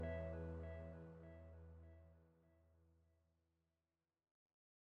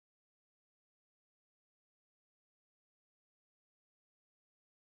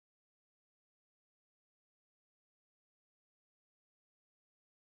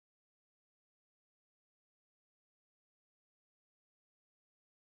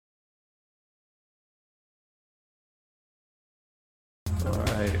All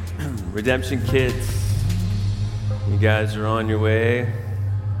right, Redemption Kids, you guys are on your way,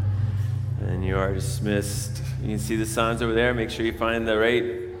 and you are dismissed. You can see the signs over there. Make sure you find the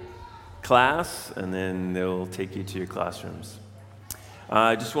right class, and then they'll take you to your classrooms.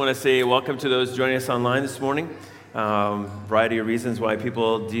 I just want to say welcome to those joining us online this morning. Variety of reasons why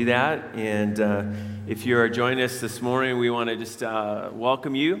people do that, and if you are joining us this morning, we want to just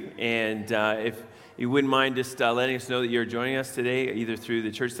welcome you, and if you wouldn't mind just letting us know that you're joining us today, either through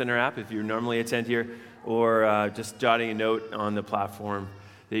the Church Center app, if you normally attend here, or just jotting a note on the platform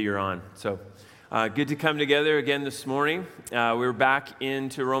that you're on. So good to come together again this morning. We're back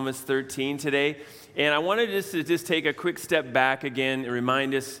into Romans 13 today, and I wanted to just take a quick step back again and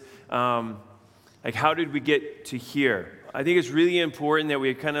remind us, how did we get to here? I think it's really important that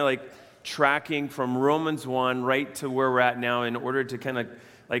we're kind of tracking from Romans 1 right to where we're at now in order to kind of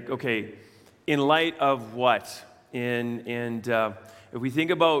okay, in light of what? And if we think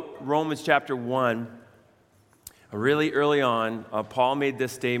about Romans chapter 1, really early on, Paul made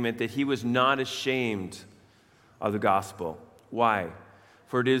this statement that he was not ashamed of the gospel. Why?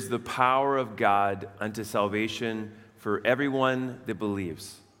 For it is the power of God unto salvation for everyone that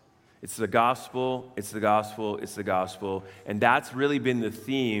believes. It's the gospel, it's the gospel, it's the gospel. And that's really been the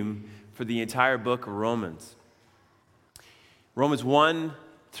theme for the entire book of Romans. Romans 1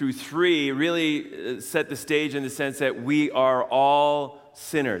 through 3 really set the stage in the sense that we are all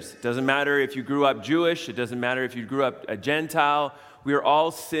sinners. It doesn't matter if you grew up Jewish, it doesn't matter if you grew up a Gentile, we are all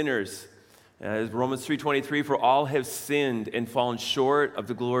sinners. As Romans 3:23, for all have sinned and fallen short of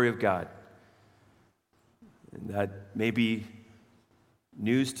the glory of God. And that may be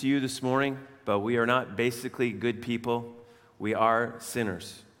news to you this morning, but we are not basically good people. We are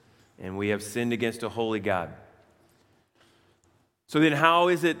sinners, and we have sinned against a holy God. So then how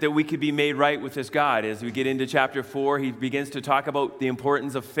is it that we could be made right with this God? As we get into chapter 4, he begins to talk about the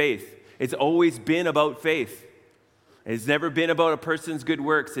importance of faith. It's always been about faith. It's never been about a person's good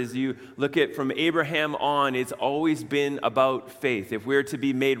works. As you look at from Abraham on, it's always been about faith. If we're to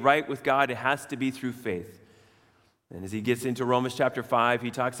be made right with God, it has to be through faith. And as he gets into Romans chapter 5,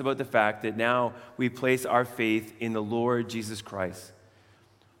 he talks about the fact that now we place our faith in the Lord Jesus Christ.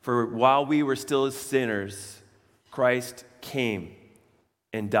 For while we were still sinners, Christ came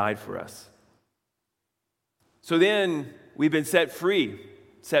and died for us. So then we've been set free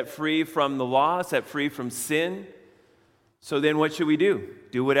from the law, set free from sin. So then what should we do?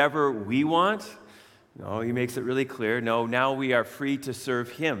 Do whatever we want? No, he makes it really clear. No, now we are free to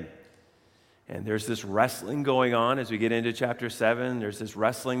serve him. And there's this wrestling going on as we get into chapter 7. There's this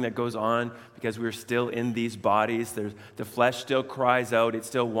wrestling that goes on because we're still in these bodies. The flesh still cries out. It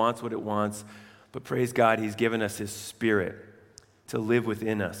still wants what it wants. But praise God, he's given us his Spirit to live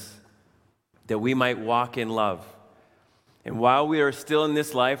within us, that we might walk in love. And while we are still in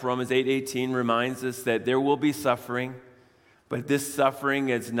this life, Romans 8:18 reminds us that there will be suffering, but this suffering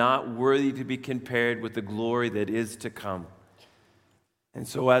is not worthy to be compared with the glory that is to come. And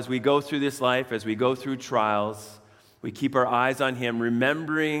so as we go through this life, as we go through trials, we keep our eyes on him,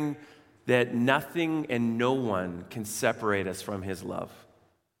 remembering that nothing and no one can separate us from his love.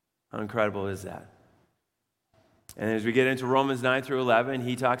 How incredible is that? And as we get into Romans 9 through 11,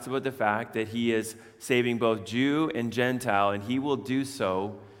 he talks about the fact that he is saving both Jew and Gentile, and he will do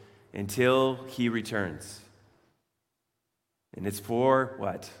so until he returns. And it's for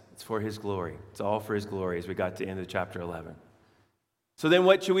what? It's for his glory. It's all for his glory as we got to the end of chapter 11. So then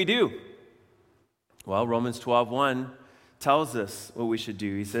what should we do? Well, Romans 12:1 tells us what we should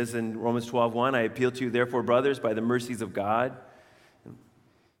do. He says in Romans 12:1, I appeal to you, therefore, brothers, by the mercies of God,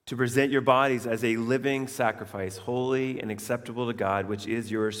 to present your bodies as a living sacrifice, holy and acceptable to God, which is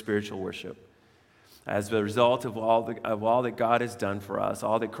your spiritual worship. As a result of all that God has done for us,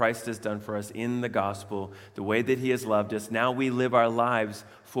 all that Christ has done for us in the gospel, the way that he has loved us, now we live our lives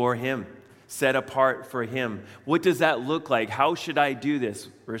for him, set apart for him. What does that look like? How should I do this?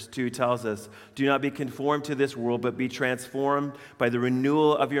 Verse 2 tells us, do not be conformed to this world, but be transformed by the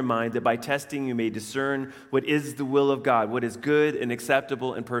renewal of your mind, that by testing you may discern what is the will of God, what is good and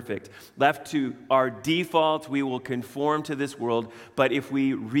acceptable and perfect. Left to our default, we will conform to this world, but if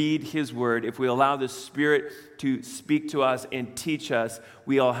we read his word, if we allow the Spirit to speak to us and teach us,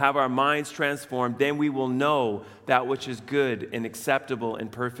 we'll have our minds transformed, then we will know that which is good and acceptable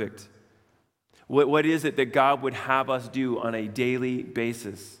and perfect. What is it that God would have us do on a daily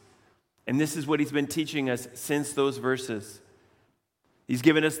basis? And this is what he's been teaching us since those verses. He's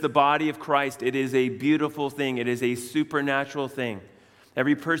given us the body of Christ. It is a beautiful thing. It is a supernatural thing.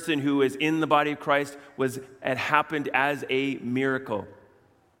 Every person who is in the body of Christ it happened as a miracle.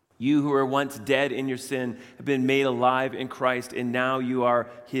 You who were once dead in your sin have been made alive in Christ, and now you are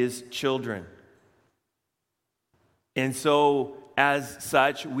his children. And so, as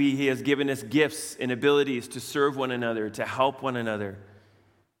such, he has given us gifts and abilities to serve one another, to help one another.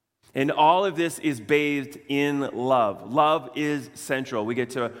 And all of this is bathed in love. Love is central. We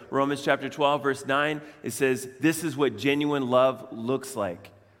get to Romans chapter 12, verse 9. It says, this is what genuine love looks like.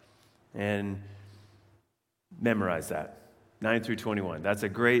 And memorize that. 9 through 21. That's a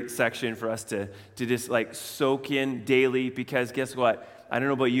great section for us to just like soak in daily, because guess what? I don't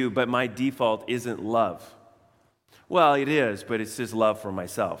know about you, but my default isn't love. Well, it is, but it's just love for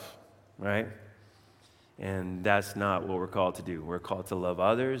myself, right? And that's not what we're called to do. We're called to love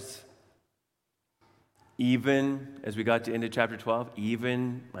others. Even, as we got to into chapter 12,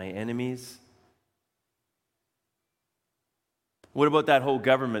 even my enemies. What about that whole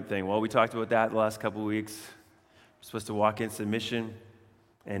government thing? Well, we talked about that the last couple of weeks. We're supposed to walk in submission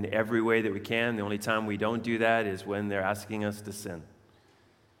in every way that we can. The only time we don't do that is when they're asking us to sin.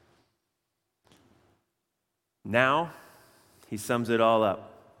 Now, he sums it all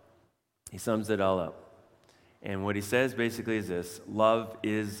up. He sums it all up. And what he says basically is this: love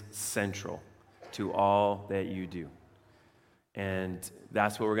is central to all that you do. And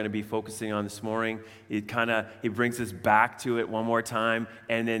that's what we're going to be focusing on this morning. It brings us back to it one more time,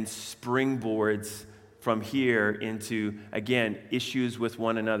 and then springboards from here into, again, issues with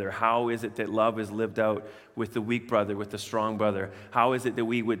one another. How is it that love is lived out with the weak brother, with the strong brother? How is it that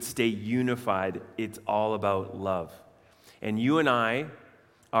we would stay unified? It's all about love. And you and I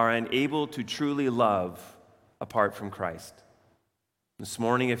are unable to truly love apart from Christ. This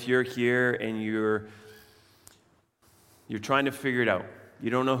morning, if you're here and you're trying to figure it out, you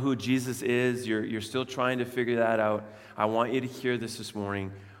don't know who Jesus is, you're still trying to figure that out, I want you to hear this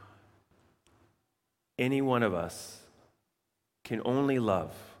morning. Any one of us can only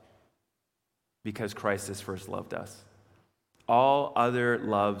love because Christ has first loved us. All other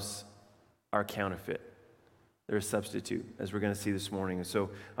loves are counterfeit. They're a substitute, as we're going to see this morning. And so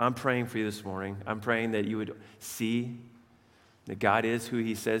I'm praying for you this morning. I'm praying that you would see that God is who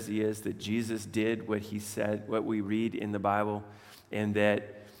he says he is, that Jesus did what he said, what we read in the Bible, and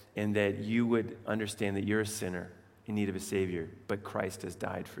that you would understand that you're a sinner in need of a Savior, but Christ has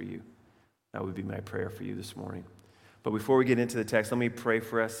died for you. That would be my prayer for you this morning. But before we get into the text, let me pray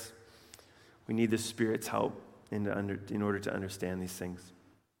for us. We need the Spirit's help in order to understand these things.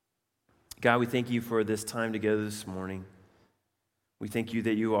 God, we thank you for this time together this morning. We thank you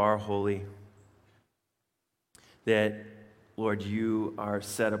that you are holy, that, Lord, you are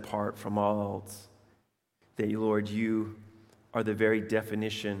set apart from all else, that, Lord, you are the very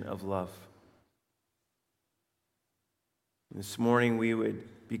definition of love. And this morning we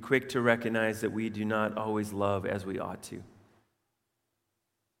would be quick to recognize that we do not always love as we ought to.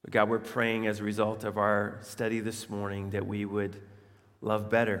 But God, we're praying as a result of our study this morning that we would love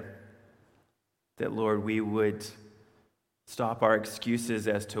better. That, Lord, we would stop our excuses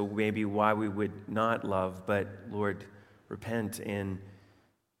as to maybe why we would not love, but, Lord, repent and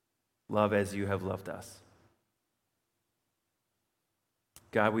love as you have loved us.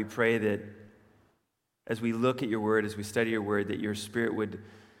 God, we pray that as we look at your word, as we study your word, that your Spirit would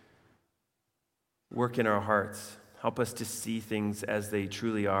work in our hearts. Help us to see things as they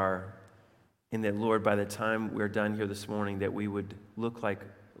truly are. And that, Lord, by the time we're done here this morning, that we would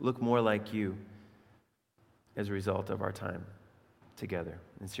look more like you as a result of our time together.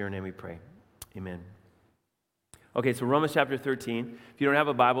 It's in your name we pray. Amen. Okay, so Romans chapter 13. If you don't have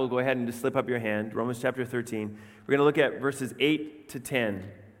a Bible, go ahead and just slip up your hand. Romans chapter 13. We're going to look at verses 8 to 10.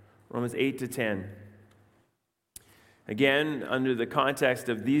 Romans 8 to 10. Again, under the context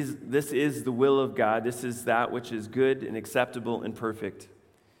of this is the will of God. This is that which is good and acceptable and perfect.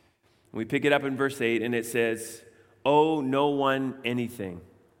 We pick it up in verse 8, and it says, "Owe no one anything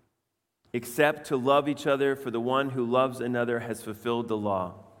except to love each other, for the one who loves another has fulfilled the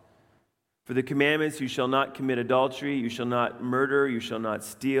law. For the commandments, you shall not commit adultery, you shall not murder, you shall not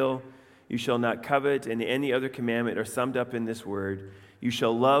steal, you shall not covet, and any other commandment are summed up in this word, you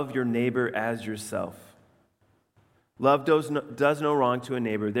shall love your neighbor as yourself. Love does no wrong to a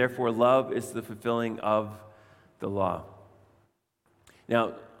neighbor, therefore love is the fulfilling of the law."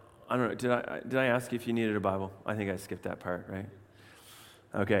 Now, I don't know, did I ask you if you needed a Bible? I think I skipped that part, right?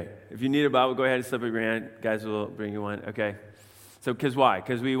 Okay, if you need a Bible, go ahead and slip up your hand. Guys will bring you one, okay? So, because why?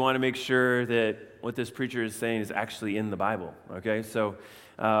 Because we want to make sure that what this preacher is saying is actually in the Bible, okay? So,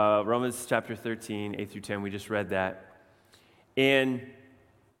 Romans chapter 13, 8 through 10, we just read that. And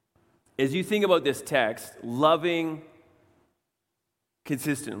as you think about this text, loving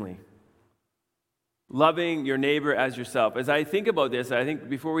consistently, loving your neighbor as yourself. As I think about this, I think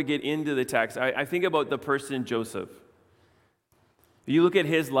before we get into the text, I think about the person Joseph. You look at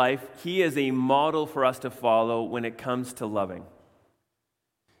his life, he is a model for us to follow when it comes to loving.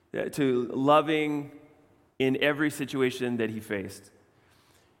 To loving in every situation that he faced.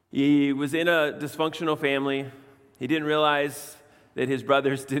 He was in a dysfunctional family. He didn't realize that his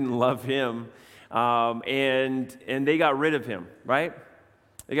brothers didn't love him, and they got rid of him, right?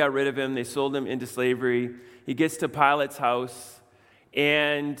 They got rid of him. They sold him into slavery. He gets to Pilate's house,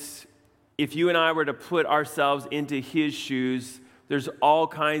 and if you and I were to put ourselves into his shoes, there's all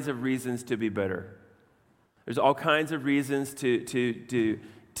kinds of reasons to be bitter. There's all kinds of reasons to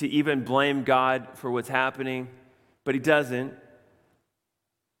even blame God for what's happening, but he doesn't.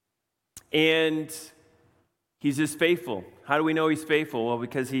 And he's just faithful. How do we know he's faithful? Well,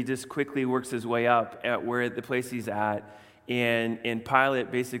 because he just quickly works his way up at where the place he's at. And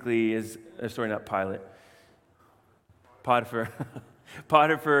Pilate basically is, sorry, not Pilate. Potiphar.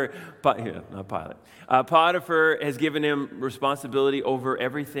 Not Pilate. Potiphar has given him responsibility over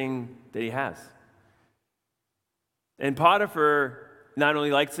everything that he has. And Potiphar not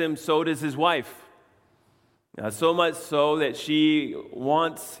only likes him, so does his wife. So much so that she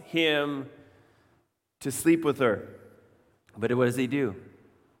wants him to sleep with her. But what does he do?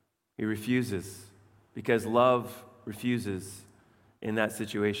 He refuses, because love refuses in that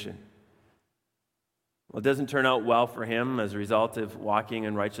situation. Well, it doesn't turn out well for him as a result of walking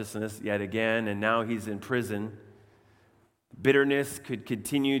in righteousness yet again, and now he's in prison. Bitterness could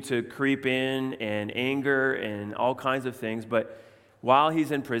continue to creep in, and anger, and all kinds of things, but while he's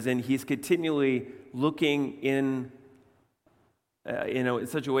in prison, he's continually looking in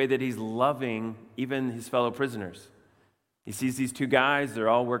such a way that he's loving even his fellow prisoners. He sees these two guys, they're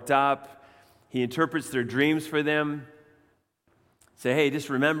all worked up. He interprets their dreams for them. Say, hey, just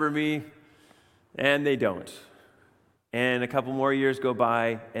remember me. And they don't. And a couple more years go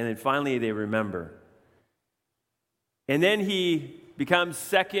by, and then finally they remember. And then he becomes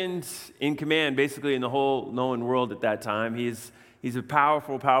second in command, basically in the whole known world at that time. He's a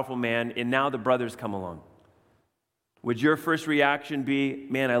powerful, powerful man, and now the brothers come along. Would your first reaction be,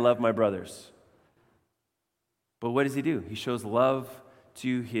 man, I love my brothers? But what does he do? He shows love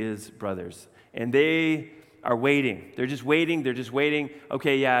to his brothers. And they are waiting. They're just waiting.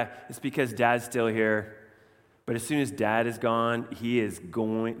 Okay, yeah, it's because dad's still here. But as soon as dad is gone, he is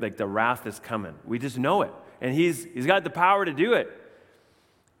going, like the wrath is coming. We just know it. And he's got the power to do it.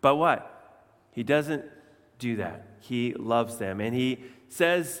 But what? He doesn't do that. He loves them. And he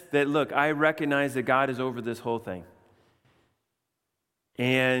says that, look, I recognize that God is over this whole thing.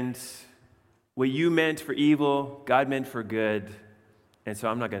 And what you meant for evil, God meant for good. And so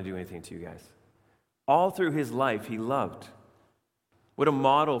I'm not going to do anything to you guys. All through his life, he loved. What a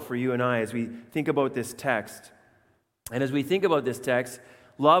model for you and I as we think about this text. And as we think about this text,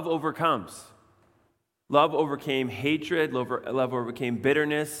 love overcomes. Love overcame hatred. Love overcame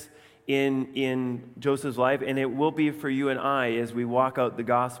bitterness in Joseph's life, and it will be for you and I as we walk out the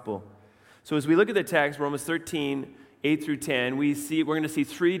gospel. So as we look at the text, Romans 13, 8 through 10, we're going to see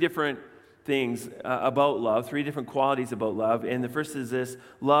three different things about love, three different qualities about love. And the first is this: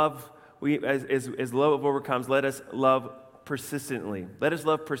 love. As love overcomes, let us love persistently. Let us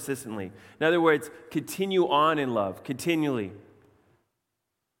love persistently. In other words, continue on in love, continually.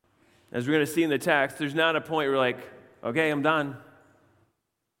 As we're going to see in the text, there's not a point where like, okay, I'm done.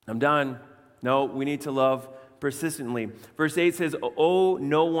 No, we need to love persistently. Verse 8 says, owe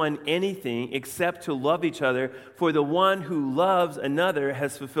no one anything except to love each other, for the one who loves another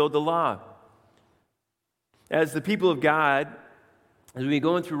has fulfilled the law. As the people of God, as we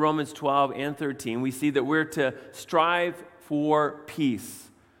go through Romans 12 and 13, we see that we're to strive for peace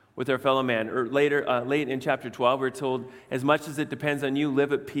with our fellow man. Or late in chapter 12, we're told, as much as it depends on you,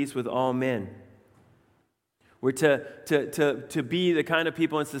 live at peace with all men. We're to be the kind of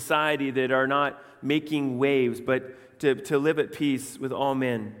people in society that are not making waves, but to live at peace with all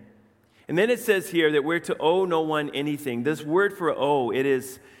men. And then it says here that we're to owe no one anything. This word for owe, it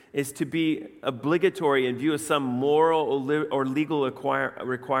is to be obligatory in view of some moral or legal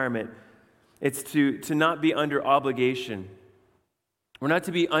requirement. It's to not be under obligation. We're not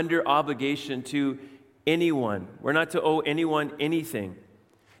to be under obligation to anyone. We're not to owe anyone anything.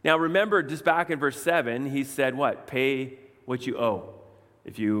 Now remember, just back in verse 7, he said what? Pay what you owe.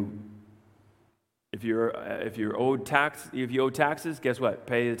 If you owe taxes, guess what?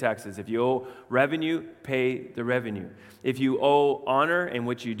 Pay the taxes. If you owe revenue, pay the revenue. If you owe honor in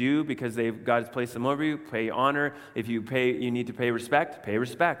what you do because God has placed them over you, pay honor. If you need to pay respect, pay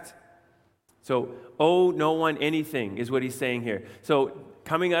respect. So owe no one anything is what he's saying here. So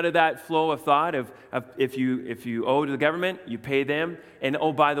coming out of that flow of thought of if you owe to the government, you pay them. And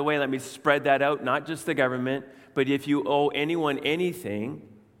oh, by the way, let me spread that out, not just the government, but if you owe anyone anything,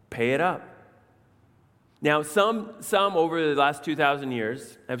 pay it up. Now, some over the last 2,000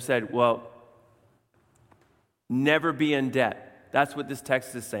 years have said, well, never be in debt. That's what this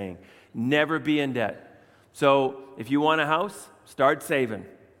text is saying. Never be in debt. So if you want a house, start saving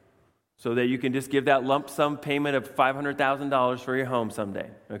so that you can just give that lump sum payment of $500,000 for your home someday,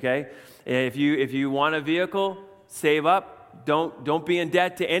 okay? If you want a vehicle, save up. Don't be in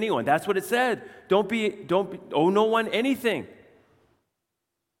debt to anyone. That's what it said. Don't owe no one anything.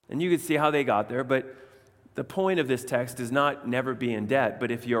 And you can see how they got there, but the point of this text is not never be in debt,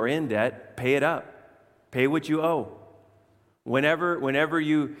 but if you're in debt, pay it up. Pay what you owe. Whenever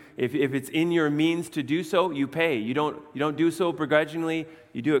you, if it's in your means to do so, you pay. You don't do so begrudgingly.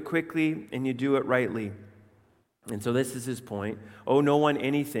 You do it quickly and you do it rightly. And so this is his point. Owe no one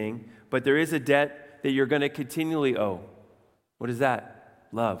anything, but there is a debt that you're going to continually owe. What is that?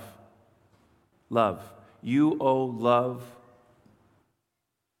 Love. Love. You owe love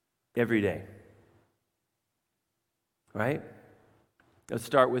every day. Right? Let's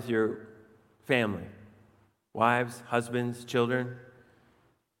start with your family. Wives, husbands, children.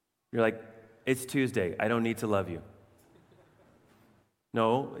 You're like, it's Tuesday. I don't need to love you.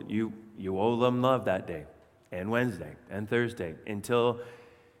 No, you owe them love that day, and Wednesday, and Thursday, until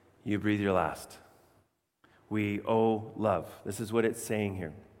you breathe your last. We owe love. This is what it's saying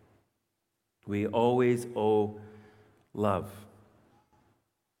here. We always owe love.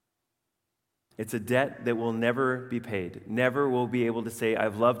 It's a debt that will never be paid. Never will be able to say,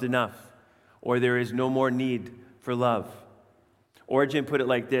 I've loved enough, or there is no more need for love. Origen put it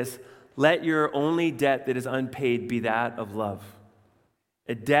like this: let your only debt that is unpaid be that of love.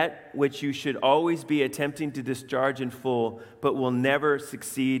 A debt which you should always be attempting to discharge in full, but will never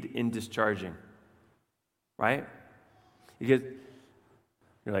succeed in discharging. Right? Because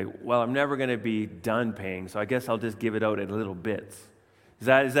you're like, well, I'm never going to be done paying, so I guess I'll just give it out in little bits. Is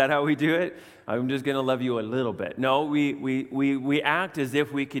that how we do it? I'm just going to love you a little bit. No, we act as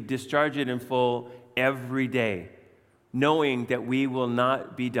if we could discharge it in full every day, knowing that we will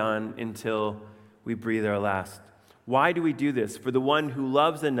not be done until we breathe our last. Why do we do this? For the one who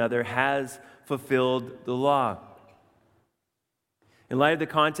loves another has fulfilled the law. In light of the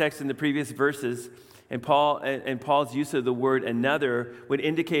context in the previous verses, and Paul's use of the word another would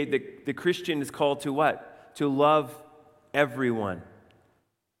indicate that the Christian is called to what? To love everyone.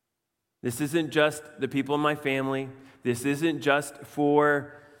 This isn't just the people in my family. This isn't just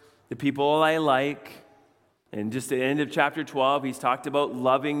for the people I like. And just at the end of chapter 12, he's talked about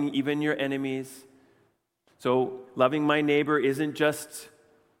loving even your enemies. So loving my neighbor isn't just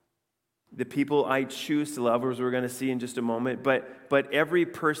the people I choose to love, as we're going to see in just a moment, but every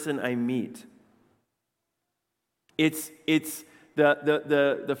person I meet. It's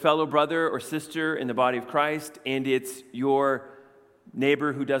the fellow brother or sister in the body of Christ, and it's your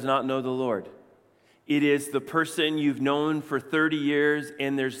neighbor who does not know the Lord. It is the person you've known for 30 years,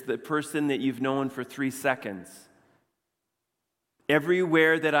 and there's the person that you've known for 3 seconds.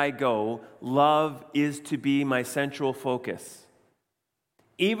 Everywhere that I go, love is to be my central focus.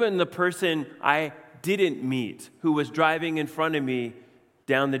 Even the person I didn't meet who was driving in front of me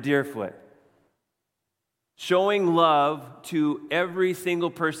down the Deerfoot. Showing love to every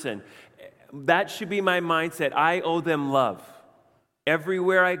single person. That should be my mindset. I owe them love.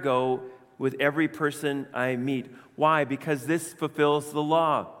 Everywhere I go, with every person I meet. Why? Because this fulfills the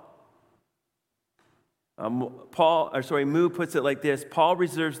law. Moo puts it like this: Paul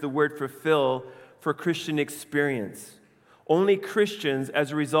reserves the word fulfill for Christian experience. Only Christians,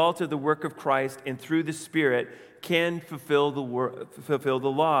 as a result of the work of Christ and through the Spirit, can fulfill the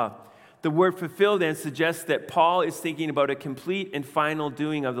law. The word fulfill then suggests that Paul is thinking about a complete and final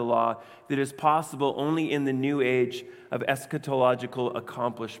doing of the law that is possible only in the new age of eschatological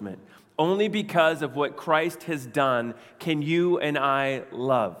accomplishment. Only because of what Christ has done can you and I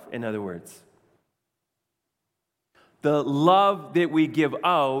love, in other words. The love that we give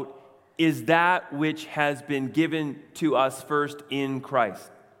out is that which has been given to us first in Christ.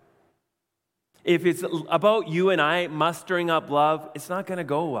 If it's about you and I mustering up love, it's not going to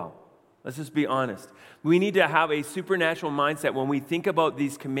go well. Let's just be honest. We need to have a supernatural mindset when we think about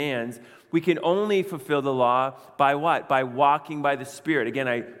these commands. We can only fulfill the law by what? By walking by the Spirit. Again,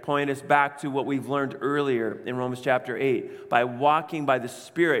 I point us back to what we've learned earlier in Romans chapter 8. By walking by the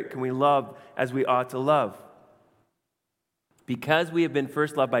Spirit can we love as we ought to love. Because we have been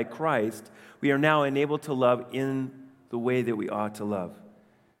first loved by Christ, we are now enabled to love in the way that we ought to love.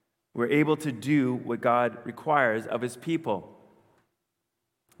 We're able to do what God requires of His people.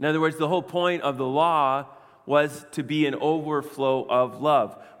 In other words, the whole point of the law was to be an overflow of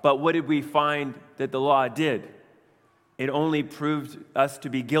love. But what did we find that the law did? It only proved us to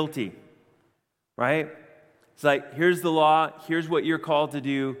be guilty, right? It's like, here's the law, here's what you're called to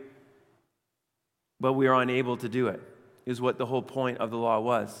do, but we are unable to do it, is what the whole point of the law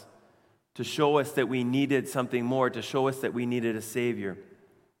was. To show us that we needed something more, to show us that we needed a Savior.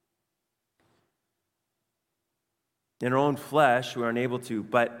 In our own flesh, we're unable to,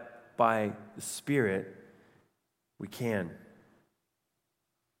 but by the Spirit, we can.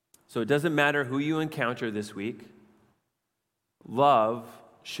 So it doesn't matter who you encounter this week, love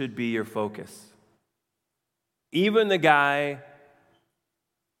should be your focus. Even the guy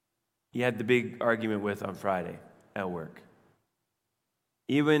you had the big argument with on Friday at work.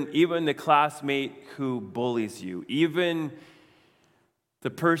 Even the classmate who bullies you. Even the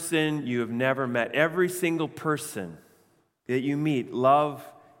person you have never met. Every single person that you meet, love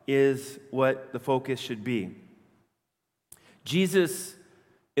is what the focus should be. Jesus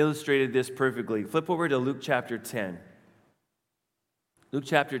illustrated this perfectly. Flip over to Luke chapter 10. Luke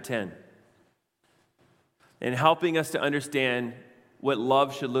chapter 10. And helping us to understand what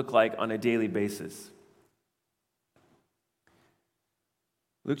love should look like on a daily basis.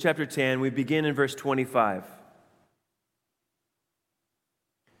 Luke chapter 10, we begin in verse 25.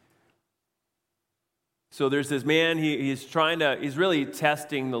 So there's this man, he's really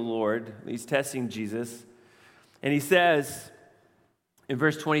testing the Lord. He's testing Jesus. And he says in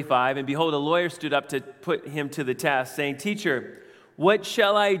verse 25, and behold, a lawyer stood up to put him to the test, saying, Teacher, what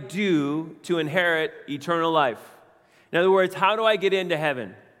shall I do to inherit eternal life? In other words, how do I get into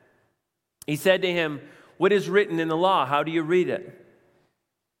heaven? He said to him, what is written in the law? How do you read it?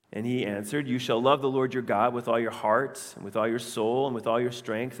 And he answered, you shall love the Lord your God with all your heart, and with all your soul, and with all your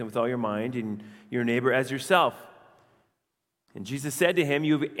strength, and with all your mind, and your neighbor as yourself. And Jesus said to him,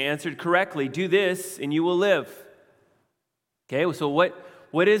 you've answered correctly. Do this, and you will live. Okay, so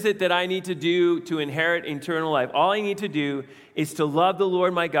what is it that I need to do to inherit eternal life? All I need to do is to love the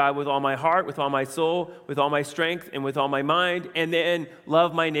Lord my God with all my heart, with all my soul, with all my strength, and with all my mind, and then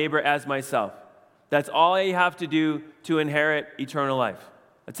love my neighbor as myself. That's all I have to do to inherit eternal life.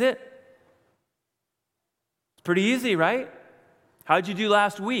 That's it. It's pretty easy, right? How'd you do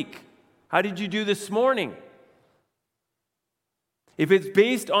last week? How did you do this morning? If it's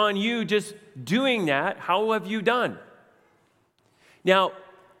based on you just doing that, how have you done? Now,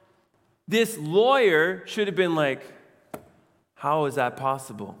 this lawyer should have been like, how is that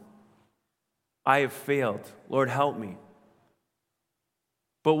possible? I have failed. Lord, help me.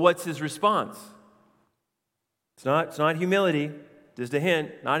 But what's his response? It's not humility. Just a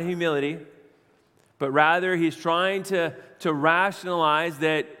hint, not humility. But rather, he's trying to rationalize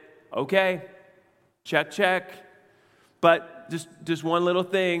that, okay, check. But just one little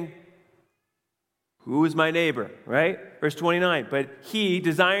thing. Who is my neighbor, right? Verse 29, but he,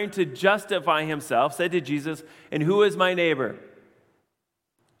 desiring to justify himself, said to Jesus, and who is my neighbor?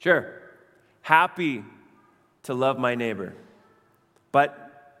 Sure, happy to love my neighbor.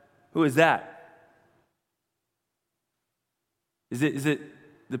 But who is that? Is it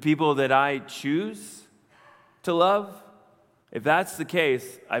the people that I choose to love? If that's the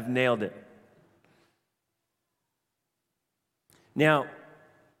case, I've nailed it. Now,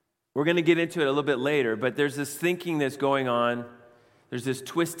 we're going to get into it a little bit later, but there's this thinking that's going on. There's this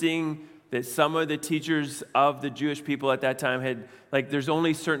twisting that some of the teachers of the Jewish people at that time had, like, there's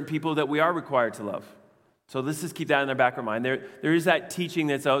only certain people that we are required to love. So let's just keep that in the back of our mind. There is that teaching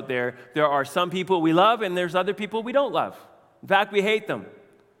that's out there. There are some people we love, and there's other people we don't love. In fact, we hate them.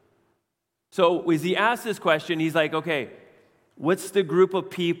 So as he asked this question, he's like, okay, what's the group of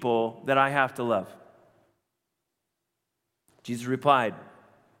people that I have to love? Jesus replied.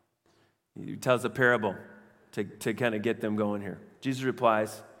 He tells a parable to kind of get them going here. Jesus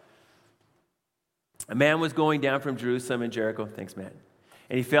replies, a man was going down from Jerusalem and Jericho, thanks man,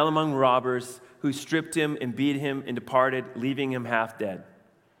 and he fell among robbers who stripped him and beat him and departed, leaving him half dead.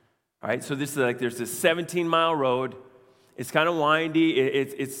 All right, so this is like there's this 17-mile road. It's kind of windy.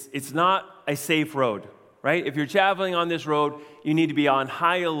 It's not a safe road, right? If you're traveling on this road, you need to be on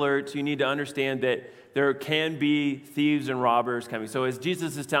high alert. You need to understand that there can be thieves and robbers coming. So as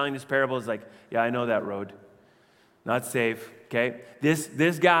Jesus is telling this parable, it's like, yeah, I know that road. Not safe, okay?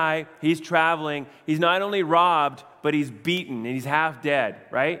 This guy, he's traveling. He's not only robbed, but he's beaten and he's half dead,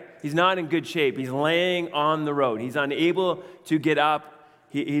 right? He's not in good shape. He's laying on the road. He's unable to get up.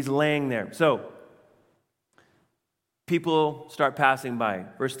 He's laying there. So people start passing by.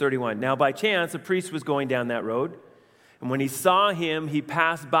 Verse 31. Now by chance, a priest was going down that road, and when he saw him, he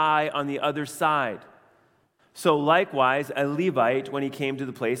passed by on the other side. So likewise, a Levite, when he came to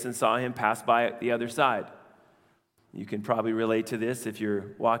the place and saw him, pass by the other side. You can probably relate to this if you're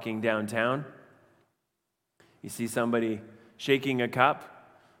walking downtown. You see somebody shaking a cup,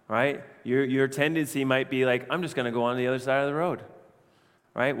 right? Your tendency might be like, I'm just going to go on the other side of the road,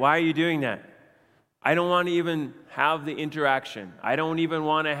 right? Why are you doing that? I don't want to even have the interaction. I don't even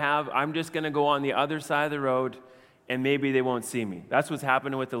want to I'm just going to go on the other side of the road, and maybe they won't see me. That's what's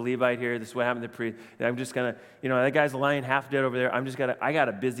happening with the Levite here. This is what happened to the priest. I'm just going to, that guy's lying half dead over there. I got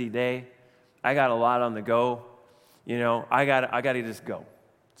a busy day. I got a lot on the go. I got to just go.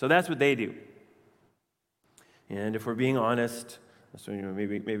 So that's what they do. And if we're being honest, so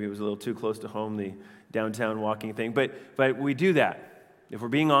maybe it was a little too close to home, the downtown walking thing, but we do that. If we're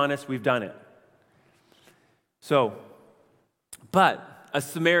being honest, we've done it. So, but a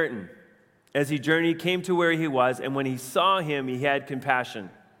Samaritan, as he journeyed, came to where he was, and when he saw him, he had compassion.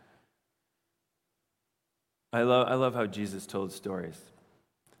 I love how Jesus told stories.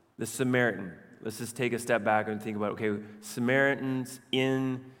 The Samaritan. Let's just take a step back and think about, okay, Samaritans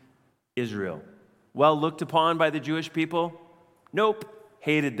in Israel. Well looked upon by the Jewish people? Nope.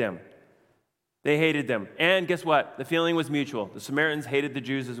 Hated them. They hated them. And guess what? The feeling was mutual. The Samaritans hated the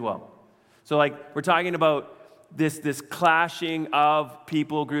Jews as well. So we're talking about this clashing of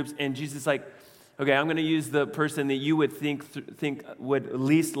people groups, and Jesus is like, okay, I'm going to use the person that you would think would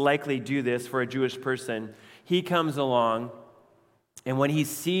least likely do this for a Jewish person. He comes along, and when he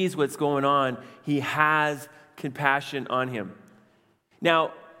sees what's going on, he has compassion on him.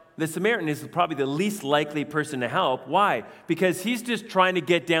 Now, the Samaritan is probably the least likely person to help. Why? Because he's just trying to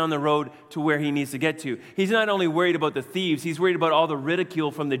get down the road to where he needs to get to. He's not only worried about the thieves, he's worried about all the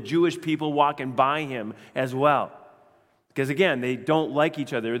ridicule from the Jewish people walking by him as well. Because again, they don't like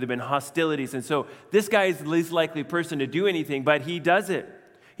each other. There have been hostilities. And so this guy is the least likely person to do anything, but he does it.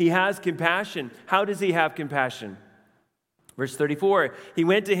 He has compassion. How does he have compassion? Verse 34, he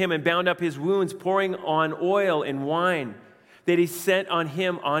went to him and bound up his wounds, pouring on oil and wine. That he set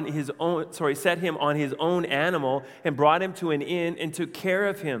him on his own animal and brought him to an inn and took care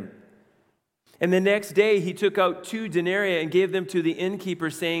of him. And the next day he took out 2 denarii and gave them to the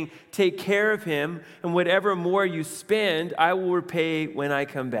innkeeper, saying, take care of him, and whatever more you spend, I will repay when I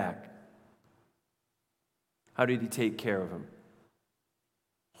come back. How did he take care of him?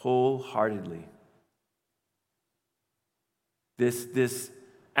 Wholeheartedly. This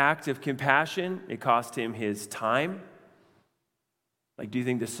act of compassion, it cost him his time. Do you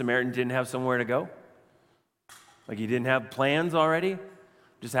think the Samaritan didn't have somewhere to go? He didn't have plans already?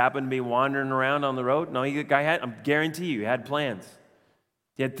 Just happened to be wandering around on the road? No, the guy I guarantee you, he had plans.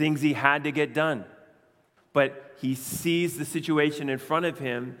 He had things he had to get done. But he sees the situation in front of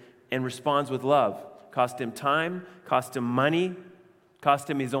him and responds with love. Cost him time, cost him money, cost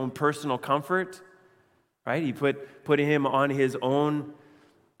him his own personal comfort. Right? He put him on his own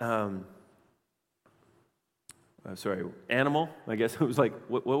animal. I guess it was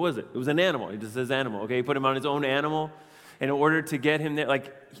what was it? It was an animal. It just says animal. Okay, he put him on his own animal in order to get him there.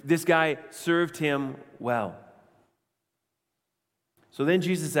 This guy served him well. So then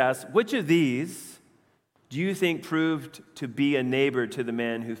Jesus asks, which of these do you think proved to be a neighbor to the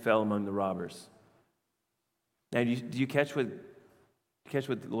man who fell among the robbers? Now, do you catch what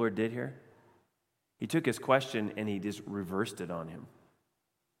the Lord did here? He took his question and he just reversed it on him.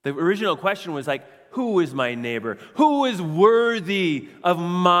 The original question was who is my neighbor? Who is worthy of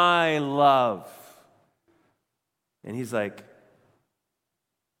my love? And he's like,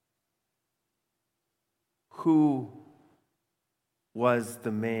 who was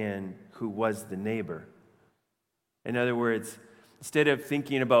the man who was the neighbor? In other words, instead of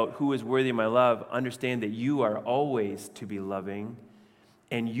thinking about who is worthy of my love, understand that you are always to be loving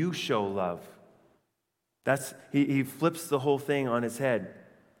and you show love. He flips the whole thing on its head.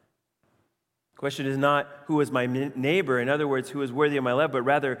 The question is not who is my neighbor, in other words, who is worthy of my love, but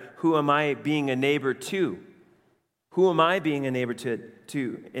rather who am I being a neighbor to? Who am I being a neighbor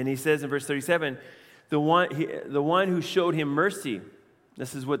to? And he says in verse 37, the one who showed him mercy.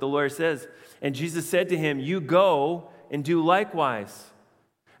 This is what the Lord says. And Jesus said to him, you go and do likewise.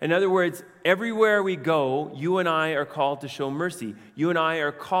 In other words, everywhere we go, you and I are called to show mercy. You and I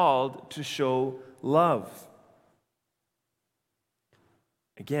are called to show love.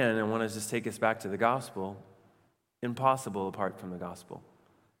 Again, I want to just take us back to the gospel. Impossible apart from the gospel.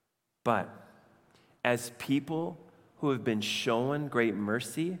 But as people who have been shown great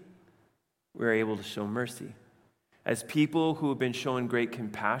mercy, we're able to show mercy. As people who have been shown great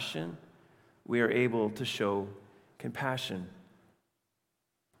compassion, we are able to show compassion.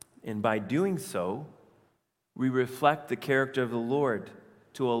 And by doing so, we reflect the character of the Lord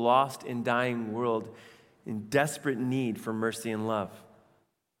to a lost and dying world. in desperate need for mercy and love.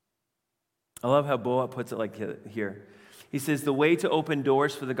 I love how Boa puts it like here. He says, the way to open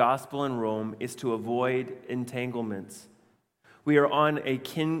doors for the gospel in Rome is to avoid entanglements. We are on a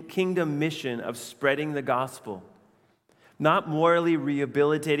kingdom mission of spreading the gospel, not morally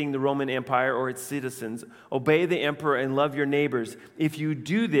rehabilitating the Roman Empire or its citizens. Obey the emperor and love your neighbors. If you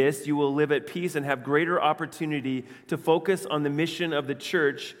do this, you will live at peace and have greater opportunity to focus on the mission of the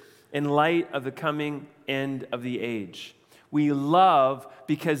church in light of the coming end of the age. We love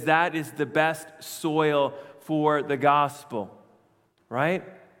because that is the best soil for the gospel, right?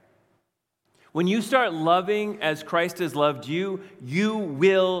 When you start loving as Christ has loved you, you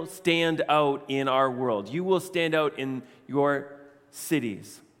will stand out in our world. You will stand out in your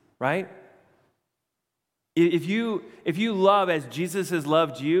cities, right? If you love as Jesus has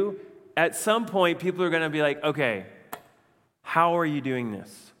loved you, at some point people are going to be like, okay, how are you doing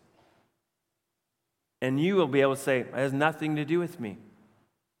this? And you will be able to say, it has nothing to do with me.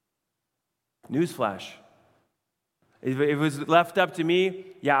 Newsflash. If it was left up to me,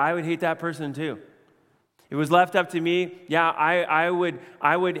 yeah, I would hate that person too. If it was left up to me, yeah, I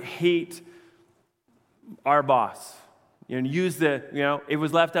would hate our boss. It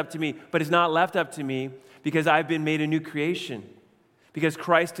was left up to me. But it's not left up to me because I've been made a new creation. Because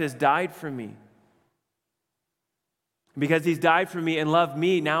Christ has died for me. Because he's died for me and loved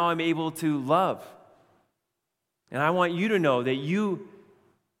me, now I'm able to love. And I want you to know that you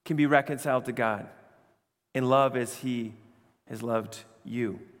can be reconciled to God and love as he has loved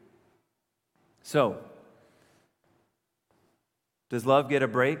you. So, does love get a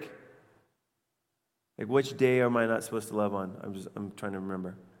break? Like, which day am I not supposed to love on? I'm trying to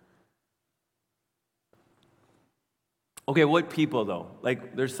remember. Okay, what people though?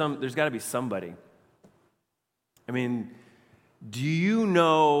 Like, there's got to be somebody. I mean, do you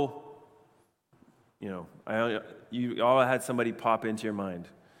know? You all had somebody pop into your mind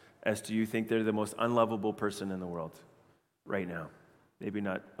as to you think they're the most unlovable person in the world right now. Maybe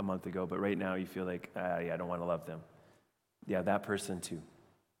not a month ago, but right now you feel like, I don't want to love them. Yeah, that person too.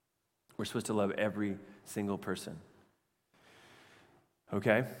 We're supposed to love every single person.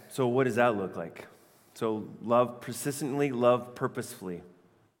 Okay, so what does that look like? So love persistently, love purposefully.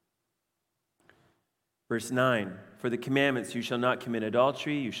 Verse 9, for the commandments, you shall not commit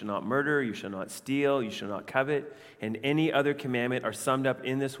adultery, you shall not murder, you shall not steal, you shall not covet, and any other commandment are summed up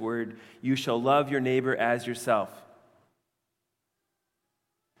in this word, you shall love your neighbor as yourself.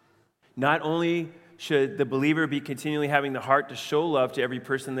 Not only should the believer be continually having the heart to show love to every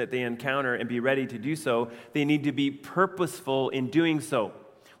person that they encounter and be ready to do so, they need to be purposeful in doing so.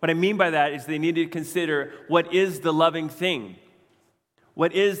 What I mean by that is they need to consider what is the loving thing.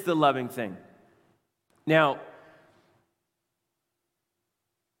 What is the loving thing? Now,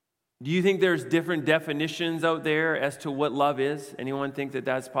 do you think there's different definitions out there as to what love is? Anyone think that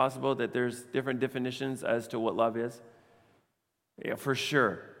that's possible, that there's different definitions as to what love is? Yeah, for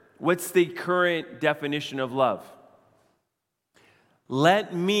sure. What's the current definition of love?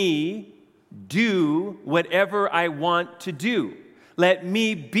 Let me do whatever I want to do. Let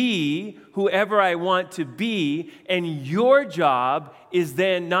me be whoever I want to be, and your job is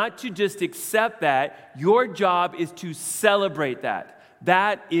then not to just accept that, your job is to celebrate that.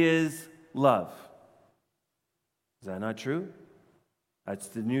 That is love. Is that not true? That's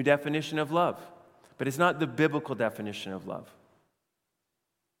the new definition of love. But it's not the biblical definition of love.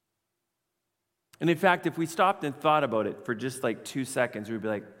 And in fact, if we stopped and thought about it for just like 2 seconds, we'd be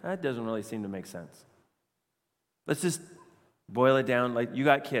like, that doesn't really seem to make sense. Let's just boil it down. Like, you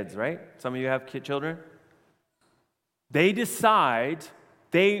got kids, right? Some of you have children. They decide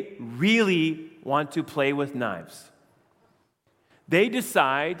they really want to play with knives. They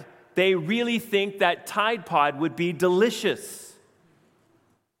decide they really think that Tide Pod would be delicious.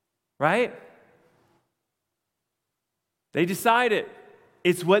 Right? They decide it.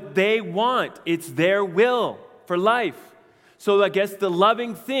 It's what they want. It's their will for life. So I guess the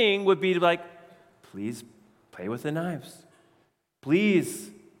loving thing would be to like, please play with the knives. Please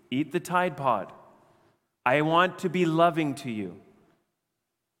eat the Tide Pod. I want to be loving to you.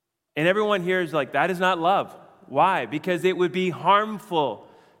 And everyone here is like, that is not love. Why? Because it would be harmful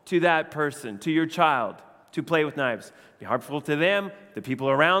to that person, to your child, to play with knives. It'd be harmful to them, the people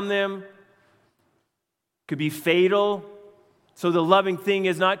around them. Could be fatal. So the loving thing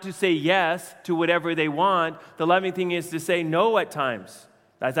is not to say yes to whatever they want. The loving thing is to say no at times.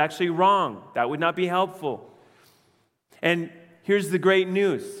 That's actually wrong. That would not be helpful. And here's the great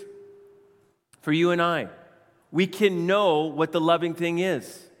news for you and I. We can know what the loving thing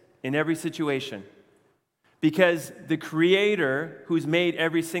is in every situation Because the Creator, who's made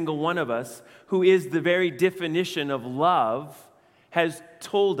every single one of us, who is the very definition of love, has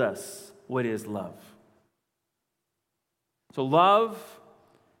told us what is love. So love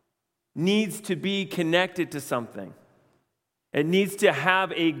needs to be connected to something. It needs to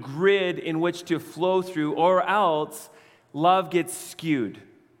have a grid in which to flow through, or else love gets skewed.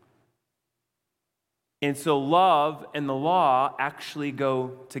 And so love and the law actually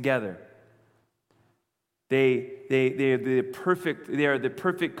go together. They are the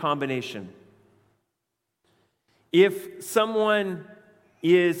perfect combination. If someone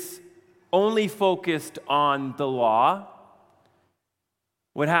is only focused on the law,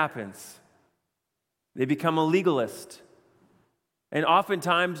 what happens? They become a legalist. And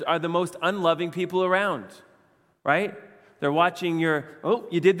oftentimes are the most unloving people around, right? They're watching you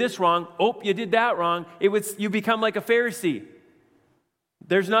did this wrong. You did that wrong. You become like a Pharisee.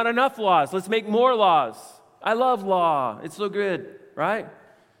 There's not enough laws. Let's make more laws. I love law. It's so good, right?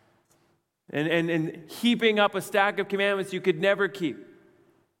 And heaping up a stack of commandments you could never keep.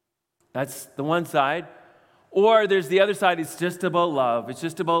 That's the one side. Or there's the other side, it's just about love. It's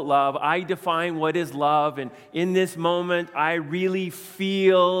just about love. I define what is love, and in this moment, I really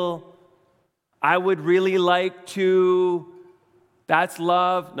feel I would really like to. That's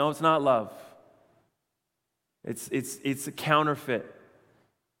love. No, it's not love. It's a counterfeit.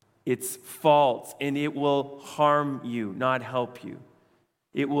 It's false, and it will harm you, not help you.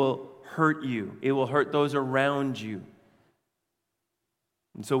 It will hurt you. It will hurt those around you.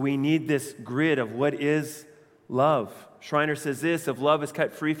 And so we need this grid of what is love. Schreiner says this: if love is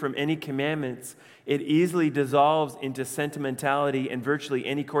cut free from any commandments, it easily dissolves into sentimentality, and virtually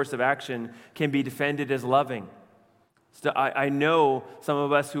any course of action can be defended as loving. So I know some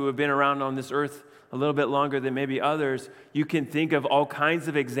of us who have been around on this earth a little bit longer than maybe others, you can think of all kinds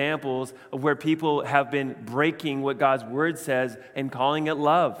of examples of where people have been breaking what God's word says and calling it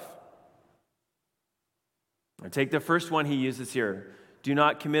love. Or take the first one he uses here: do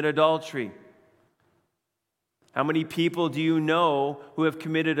not commit adultery. How many people do you know who have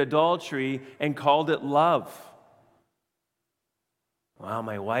committed adultery and called it love? Well,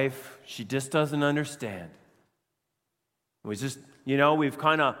 my wife, she just doesn't understand. We've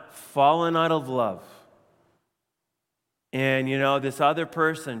kind of fallen out of love. And, this other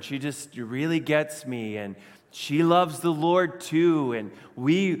person, she really gets me, and she loves the Lord too, and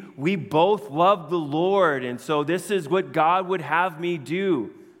we both love the Lord, and so this is what God would have me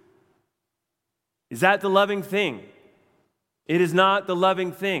do. Is that the loving thing? It is not the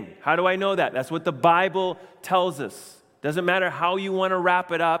loving thing. How do I know that? That's what the Bible tells us. Doesn't matter how you want to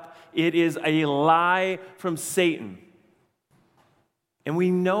wrap it up, it is a lie from Satan. And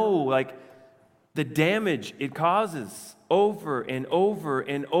we know, the damage it causes over and over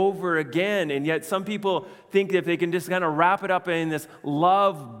and over again. And yet some people think that if they can just kind of wrap it up in this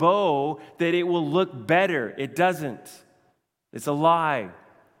love bow, that it will look better. It doesn't. It's a lie.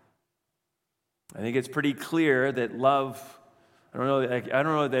 I think it's pretty clear that love, I don't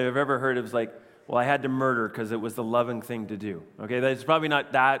know that I've ever heard of I had to murder because it was the loving thing to do. Okay, that's probably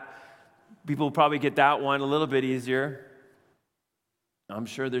not that. People probably get that one a little bit easier. I'm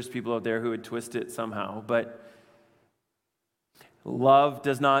sure there's people out there who would twist it somehow, but love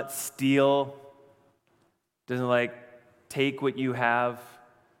does not steal, doesn't take what you have.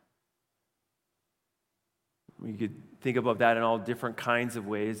 You could think about that in all different kinds of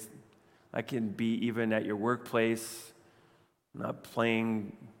ways. That can be even at your workplace, not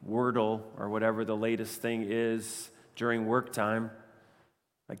playing Wordle or whatever the latest thing is during work time.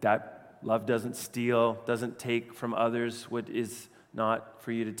 That love doesn't steal, doesn't take from others what is not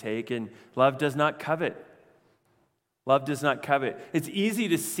for you to take. And love does not covet. Love does not covet. It's easy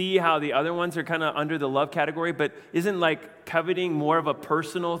to see how the other ones are kind of under the love category, but isn't coveting more of a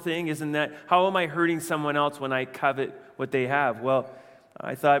personal thing? Isn't that, how am I hurting someone else when I covet what they have? Well,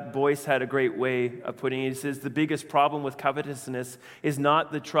 I thought Boyce had a great way of putting it. He says, the biggest problem with covetousness is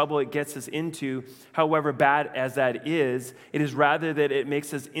not the trouble it gets us into, however bad as that is. It is rather that it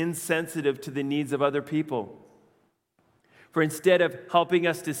makes us insensitive to the needs of other people. For instead of helping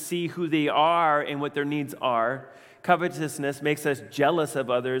us to see who they are and what their needs are, covetousness makes us jealous of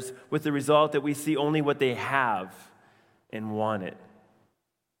others, with the result that we see only what they have and want it.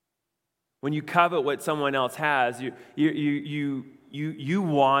 When you covet what someone else has, you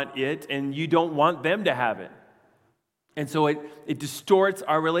want it, and you don't want them to have it. And so it distorts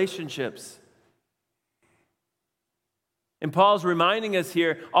our relationships. And Paul's reminding us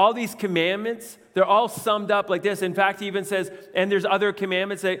here, all these commandments, they're all summed up like this. In fact, he even says, and there's other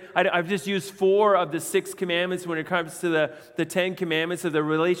commandments. I've just used 4 of the 6 commandments when it comes to the 10 commandments of the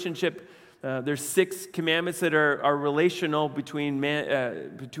relationship There's 6 commandments that are relational between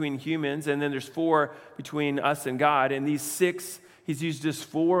humans, and then there's 4 between us and God. And these 6, he's used just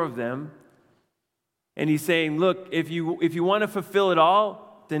 4 of them. And he's saying, look, if you want to fulfill it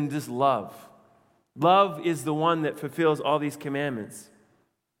all, then just love. Love is the one that fulfills all these commandments.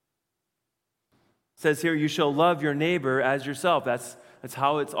 It says here, you shall love your neighbor as yourself. That's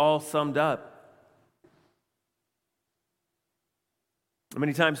how it's all summed up.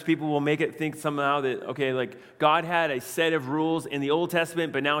 Many times people will make it think somehow that, okay, like God had a set of rules in the Old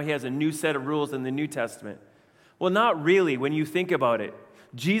Testament, but now he has a new set of rules in the New Testament. Well, not really when you think about it.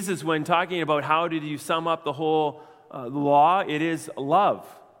 Jesus, when talking about how did you sum up the whole law, it is love.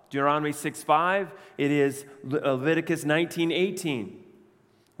 Deuteronomy 6:5, it is Leviticus 19:18.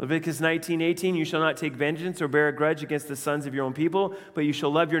 Leviticus 19:18, you shall not take vengeance or bear a grudge against the sons of your own people, but you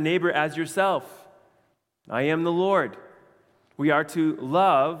shall love your neighbor as yourself. I am the Lord. We are to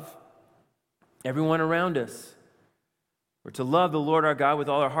love everyone around us. We're to love the Lord our God with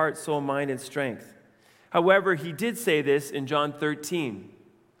all our heart, soul, mind, and strength. However, he did say this in John 13.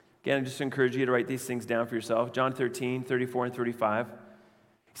 Again, I just encourage you to write these things down for yourself. John 13, 34 and 35.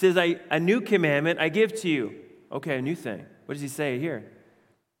 He says, a new commandment I give to you. Okay, a new thing. What does he say here?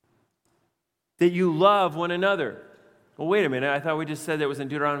 That you love one another. Well, wait a minute. I thought we just said that was in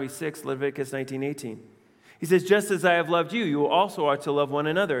Deuteronomy 6, Leviticus 19:18. He says, just as I have loved you, you also are to love one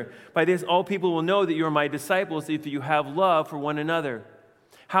another. By this, all people will know that you are my disciples if you have love for one another.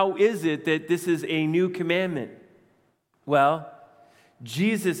 How is it that this is a new commandment? Well,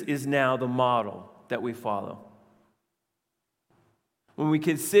 Jesus is now the model that we follow. When we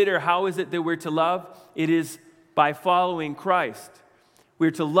consider how is it that we're to love, it is by following Christ. We're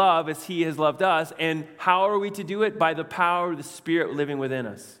to love as he has loved us. And how are we to do it? By the power of the Spirit living within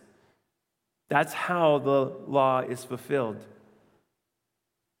us. That's how the law is fulfilled.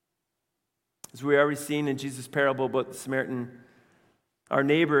 As we already seen in Jesus' parable about the Samaritan, our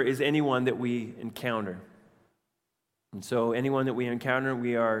neighbor is anyone that we encounter. And so anyone that we encounter,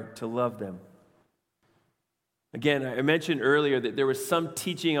 we are to love them. Again, I mentioned earlier that there was some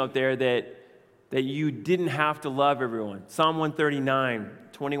teaching out there that you didn't have to love everyone. Psalm 139,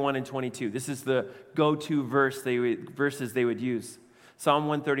 21 and 22. This is the go-to verses they would use. Psalm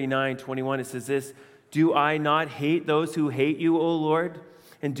 139, 21, it says this, do I not hate those who hate you, O Lord?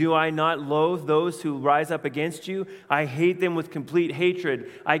 And do I not loathe those who rise up against you? I hate them with complete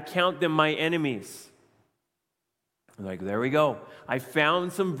hatred. I count them my enemies. I'm like, there we go. I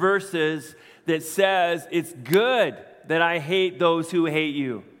found some verses that says it's good that I hate those who hate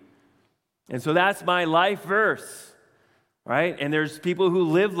you. And so that's my life verse, right? And there's people who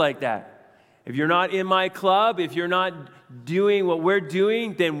live like that. If you're not in my club, if you're not doing what we're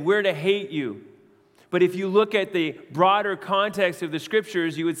doing, then we're to hate you. But if you look at the broader context of the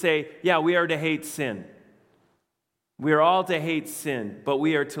scriptures, you would say, yeah, we are to hate sin. We are all to hate sin, but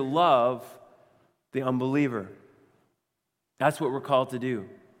we are to love the unbeliever. That's what we're called to do.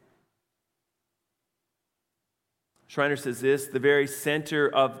 Schreiner says this, the very center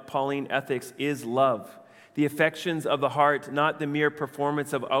of Pauline ethics is love. The affections of the heart, not the mere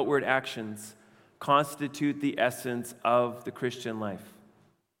performance of outward actions, constitute the essence of the Christian life.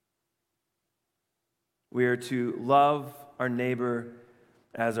 We are to love our neighbor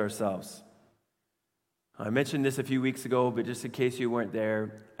as ourselves. I mentioned this a few weeks ago, but just in case you weren't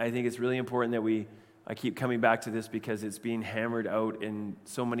there, I think it's really important that I keep coming back to this because it's being hammered out in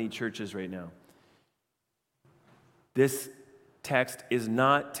so many churches right now. This text is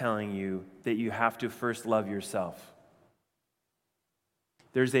not telling you that you have to first love yourself.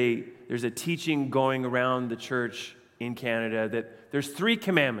 There's a teaching going around the church in Canada that there's 3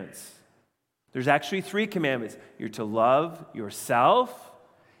 commandments. There's actually 3 commandments. You're to love yourself.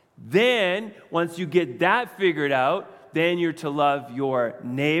 Then, once you get that figured out, then you're to love your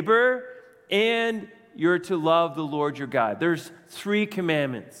neighbor and you're to love the Lord your God. There's 3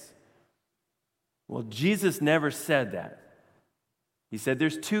 commandments. Well, Jesus never said that. He said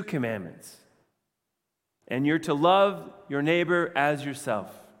there's 2 commandments. And you're to love your neighbor as yourself.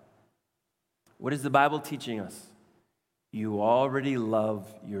 What is the Bible teaching us? You already love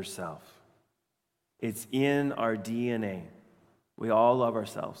yourself. It's in our DNA. We all love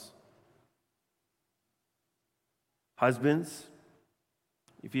ourselves. Husbands,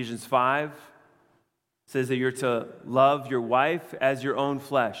 Ephesians 5 says that you're to love your wife as your own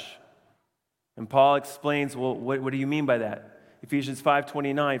flesh. And Paul explains, well, what do you mean by that? Ephesians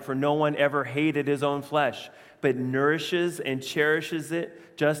 5:29, for no one ever hated his own flesh, but nourishes and cherishes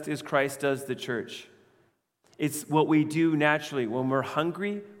it just as Christ does the church. It's what we do naturally. When we're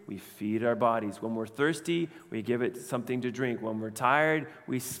hungry, we feed our bodies. When we're thirsty, we give it something to drink. When we're tired,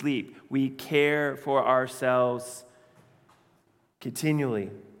 we sleep. We care for ourselves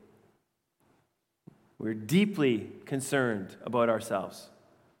continually. We're deeply concerned about ourselves.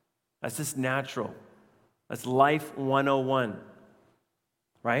 That's just natural. That's life 101,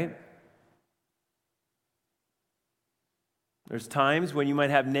 right? There's times when you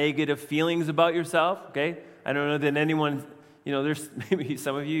might have negative feelings about yourself, okay? I don't know that anyone, there's maybe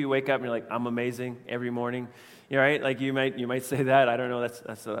some of you wake up and you're like, I'm amazing every morning, right? Like you might say that. I don't know,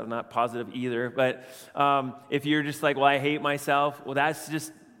 that's not positive either. But if you're just like, well, I hate myself, well, that's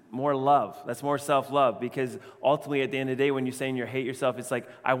just more love. That's more self-love, because ultimately at the end of the day, when you're saying you hate yourself, it's like,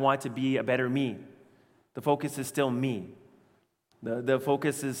 I want to be a better me. The focus is still me. The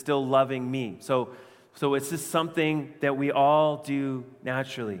focus is still loving me. So it's just something that we all do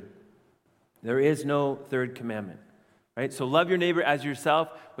naturally. There is no third commandment, right? So love your neighbor as yourself.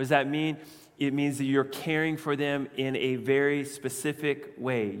 What does that mean? It means that you're caring for them in a very specific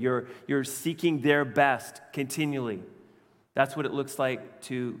way. You're seeking their best continually. That's what it looks like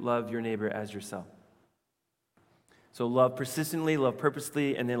to love your neighbor as yourself. So love persistently, love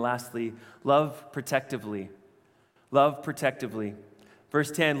purposely, and then lastly, love protectively. Love protectively.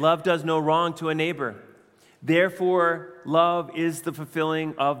 Verse 10, love does no wrong to a neighbor. Therefore, love is the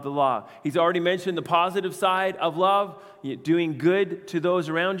fulfilling of the law. He's already mentioned the positive side of love, doing good to those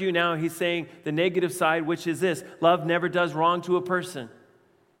around you. Now he's saying the negative side, which is this: love never does wrong to a person.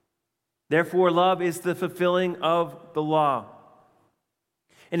 Therefore, love is the fulfilling of the law.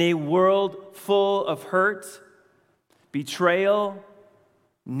 In a world full of hurt, betrayal,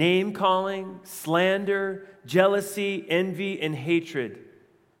 name-calling, slander, jealousy, envy, and hatred,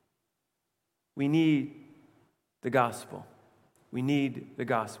 we need the gospel. We need the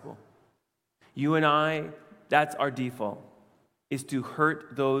gospel. You and I, that's our default, is to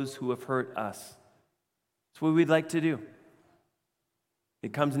hurt those who have hurt us. That's what we'd like to do.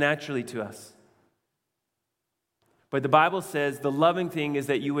 It comes naturally to us. But the Bible says the loving thing is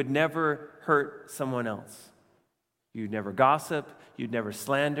that you would never hurt someone else. You'd never gossip. You'd never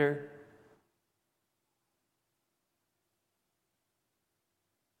slander.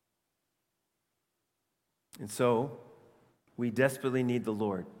 And so, we desperately need the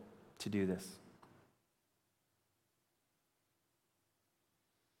Lord to do this.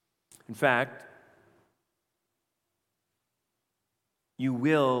 In fact, you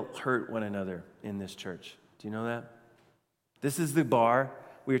will hurt one another in this church. Do you know that? This is the bar.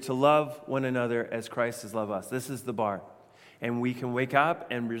 We are to love one another as Christ has loved us. This is the bar. And we can wake up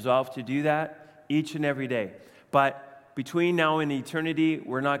and resolve to do that each and every day. But between now and eternity,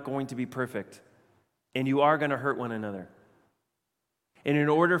 we're not going to be perfect. And you are going to hurt one another. And in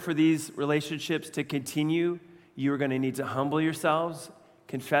order for these relationships to continue, you are going to need to humble yourselves,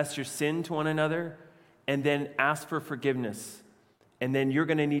 confess your sin to one another, and then ask for forgiveness. And then you're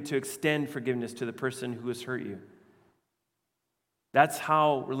going to need to extend forgiveness to the person who has hurt you. That's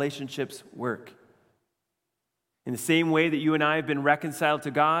how relationships work. In the same way that you and I have been reconciled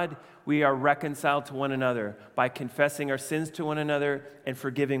to God, we are reconciled to one another by confessing our sins to one another and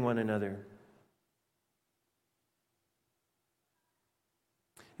forgiving one another.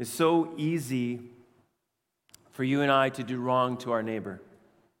 It's so easy for you and I to do wrong to our neighbor.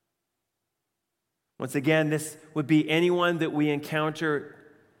 Once again, this would be anyone that we encounter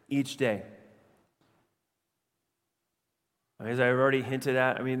each day. As I've already hinted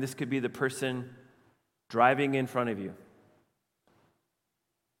at, this could be the person driving in front of you.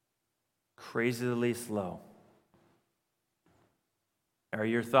 Crazily slow. Are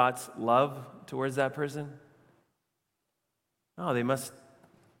your thoughts love towards that person? Oh, they must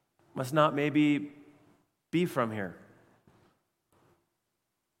not maybe be from here.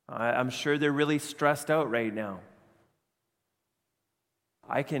 I'm sure they're really stressed out right now.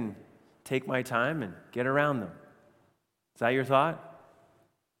 I can take my time and get around them. Is that your thought?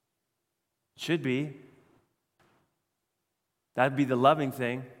 Should be. That'd be the loving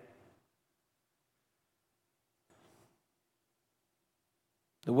thing.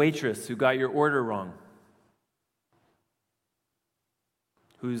 The waitress who got your order wrong,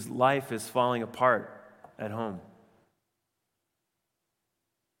 whose life is falling apart at home,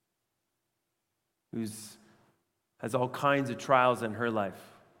 who's has all kinds of trials in her life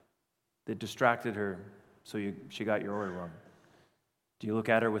that distracted her, so she got your order wrong. Do you look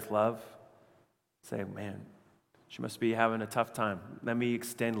at her with love? Say, man, she must be having a tough time. Let me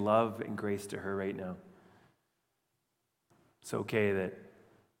extend love and grace to her right now. It's okay that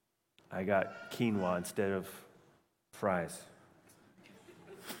I got quinoa instead of fries.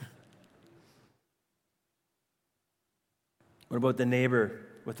 What about the neighbor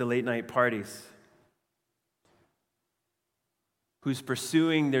with the late night parties, who's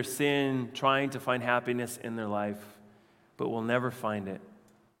pursuing their sin, trying to find happiness in their life, but will never find it?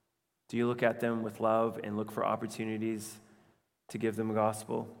 Do you look at them with love and look for opportunities to give them the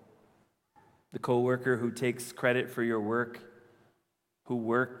gospel? The coworker who takes credit for your work,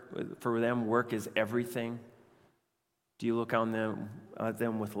 for them work is everything. Do you look at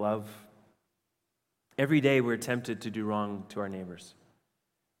them with love? Every day we're tempted to do wrong to our neighbors,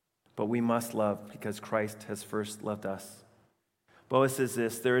 but we must love because Christ has first loved us. Boaz says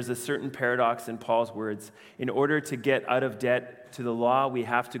this: there is a certain paradox in Paul's words. In order to get out of debt to the law, we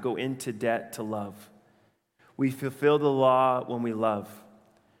have to go into debt to love. We fulfill the law when we love.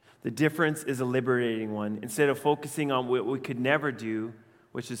 The difference is a liberating one. Instead of focusing on what we could never do,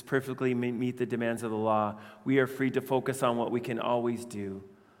 which is perfectly meet the demands of the law, we are free to focus on what we can always do,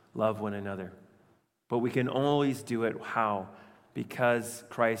 love one another. But we can always do it how? Because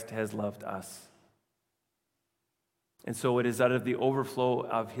Christ has loved us. And so it is out of the overflow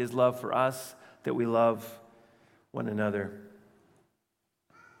of his love for us that we love one another.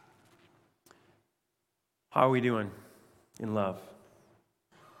 How are we doing in love?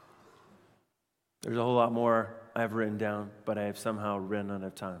 There's a whole lot more I've written down, but I have somehow run out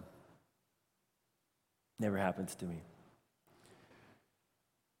of time. Never happens to me.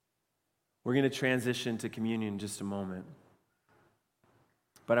 We're going to transition to communion in just a moment.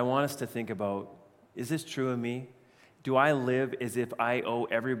 But I want us to think about, is this true of me? Do I live as if I owe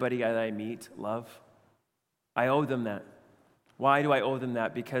everybody that I meet love? I owe them that. Why do I owe them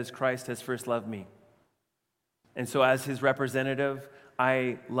that? Because Christ has first loved me. And so as his representative,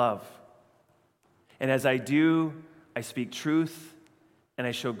 I love. And as I do, I speak truth, and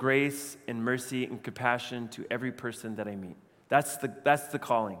I show grace and mercy and compassion to every person that I meet. That's the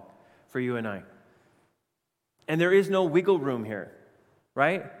calling for you and I. And there is no wiggle room here,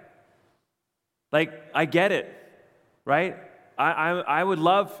 right? Like, I get it, right? I would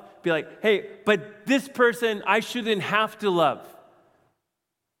love to be like, hey, but this person I shouldn't have to love.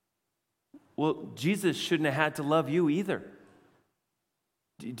 Well, Jesus shouldn't have had to love you either.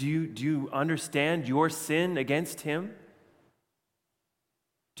 Do you understand your sin against him?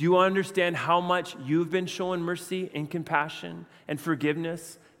 Do you understand how much you've been shown mercy and compassion and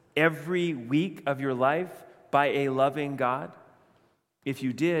forgiveness every week of your life by a loving God? If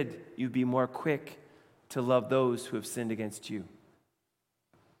you did, you'd be more quick to love those who have sinned against you.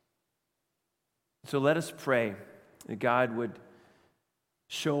 So let us pray that God would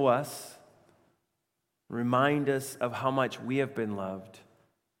show us, remind us of how much we have been loved,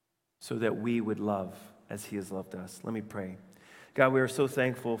 so that we would love as he has loved us. Let me pray. God, we are so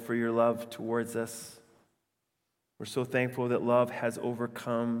thankful for your love towards us. We're so thankful that love has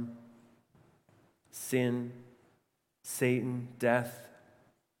overcome sin, Satan, death,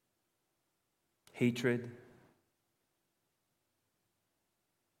 hatred.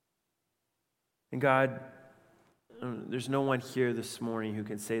 And God, there's no one here this morning who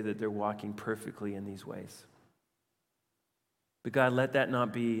can say that they're walking perfectly in these ways. But God, let that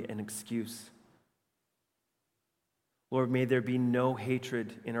not be an excuse. Lord, may there be no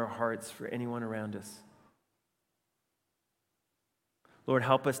hatred in our hearts for anyone around us. Lord,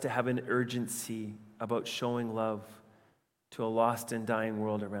 help us to have an urgency about showing love to a lost and dying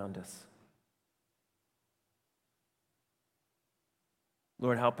world around us.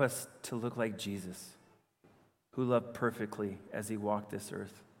 Lord, help us to look like Jesus, who loved perfectly as he walked this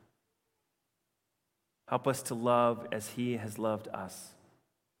earth. Help us to love as he has loved us.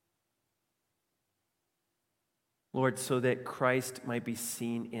 Lord, so that Christ might be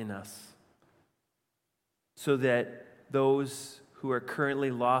seen in us, so that those who are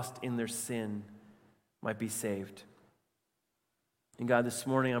currently lost in their sin might be saved. And God, this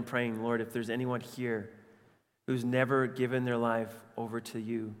morning I'm praying, Lord, if there's anyone here who's never given their life over to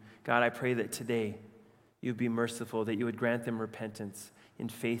you, God, I pray that today you'd be merciful, that you would grant them repentance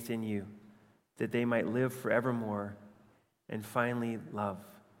and faith in you, that they might live forevermore and finally love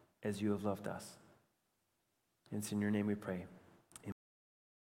as you have loved us. And it's in your name we pray. Amen.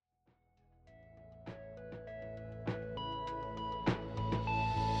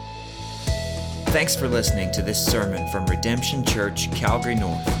 Thanks for listening to this sermon from Redemption Church, Calgary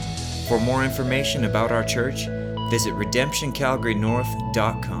North. For more information about our church, visit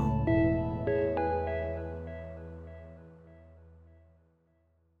redemptioncalgarynorth.com.